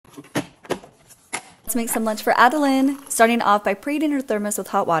Let's make some lunch for Adeline, starting off by preheating her thermos with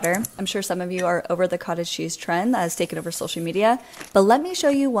hot water. I'm sure some of you are over the cottage cheese trend that has taken over social media, but let me show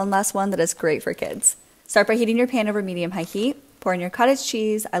you one last one that is great for kids. Start by heating your pan over medium-high heat. Pour in your cottage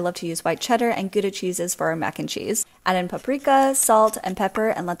cheese. I love to use white cheddar and Gouda cheeses for our mac and cheese. Add in paprika, salt, and pepper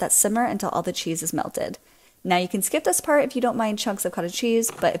and let that simmer until all the cheese is melted. Now you can skip this part if you don't mind chunks of cottage cheese,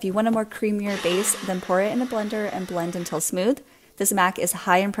 but if you want a more creamier base, then pour it in a blender and blend until smooth. This mac is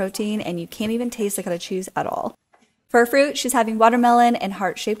high in protein and you can't even taste the cottage cheese at all. For fruit, she's having watermelon and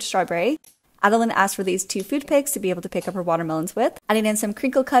heart-shaped strawberry. Adeline asked for these 2 food picks to be able to pick up her watermelons with. Adding in some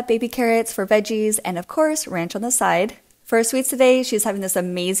crinkle-cut baby carrots for veggies and of course ranch on the side. For her sweets today, she's having this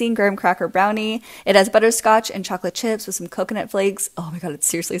amazing graham cracker brownie. It has butterscotch and chocolate chips with some coconut flakes. Oh my god, it's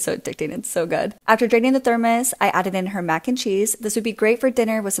seriously so addicting. It's so good. After draining the thermos, I added in her mac and cheese. This would be great for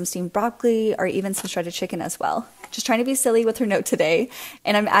dinner with some steamed broccoli or even some shredded chicken as well. Just trying to be silly with her note today.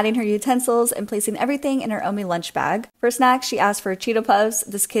 And I'm adding her utensils and placing everything in her Omi lunch bag. For snacks, she asked for Cheeto Puffs.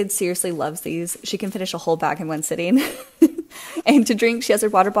 This kid seriously loves these. She can finish a whole bag in one sitting. And to drink, she has her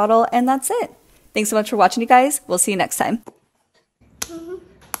water bottle, and that's it. Thanks so much for watching, you guys. We'll see you next time.